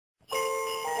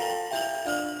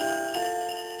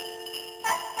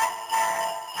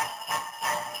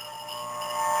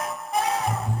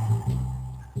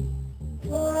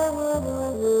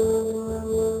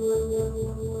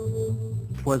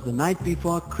'Twas the night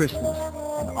before Christmas,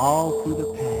 and all through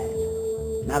the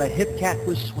pad, not a hip cat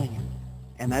was swinging,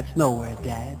 and that's nowhere,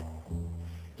 Dad.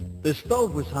 The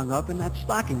stove was hung up in that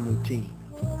stocking routine,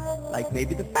 like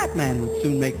maybe the fat man would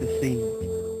soon make the scene.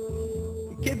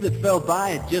 The kids that fell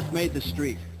by had just made the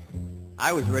street.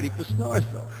 I was ready for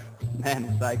Snoresville.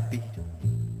 Man, was I beat.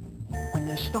 When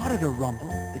there started a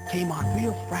rumble, it came on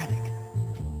real frantic.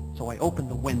 So I opened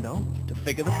the window to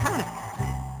figure the panic.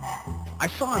 I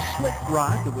saw a slick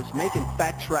grog that was making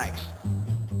fat tracks,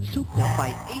 souped up by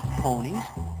 8 ponies,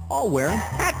 all wearing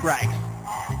hat rags.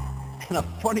 And a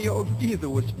funny old geezer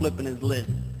was flipping his lid.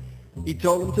 He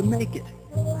told them to make it,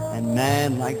 and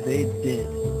man, like they did.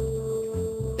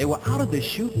 They were out of the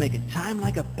chute making time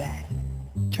like a bat,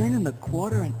 turning the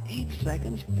quarter in 8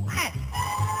 seconds flat.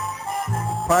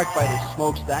 Parked by the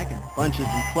smokestack in bunches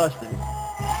and clusters,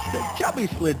 the chubby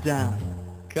slid down,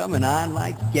 coming on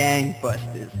like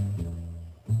gangbusters.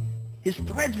 His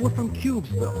threads were from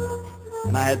Yulesville,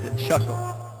 and I had to chuckle.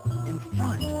 In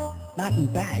front, not in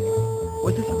back,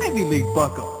 was his Ivy League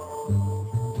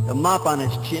buckle. The mop on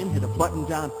his chin hit a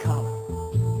button-down collar,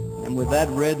 and with that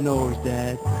red nose,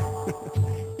 Dad,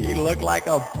 he looked like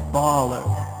a baller.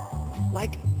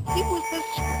 Like he was the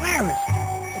squarest,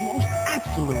 the most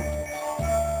absolute.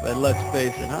 But let's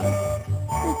face it, huh?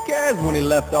 Who cares when he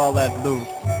left all that loose?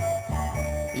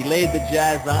 He laid the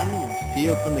jazz on me and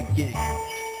peeled from the gig.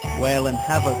 Well, and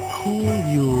have a cool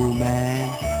Yule, man.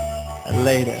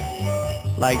 Later.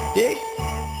 Like Dick,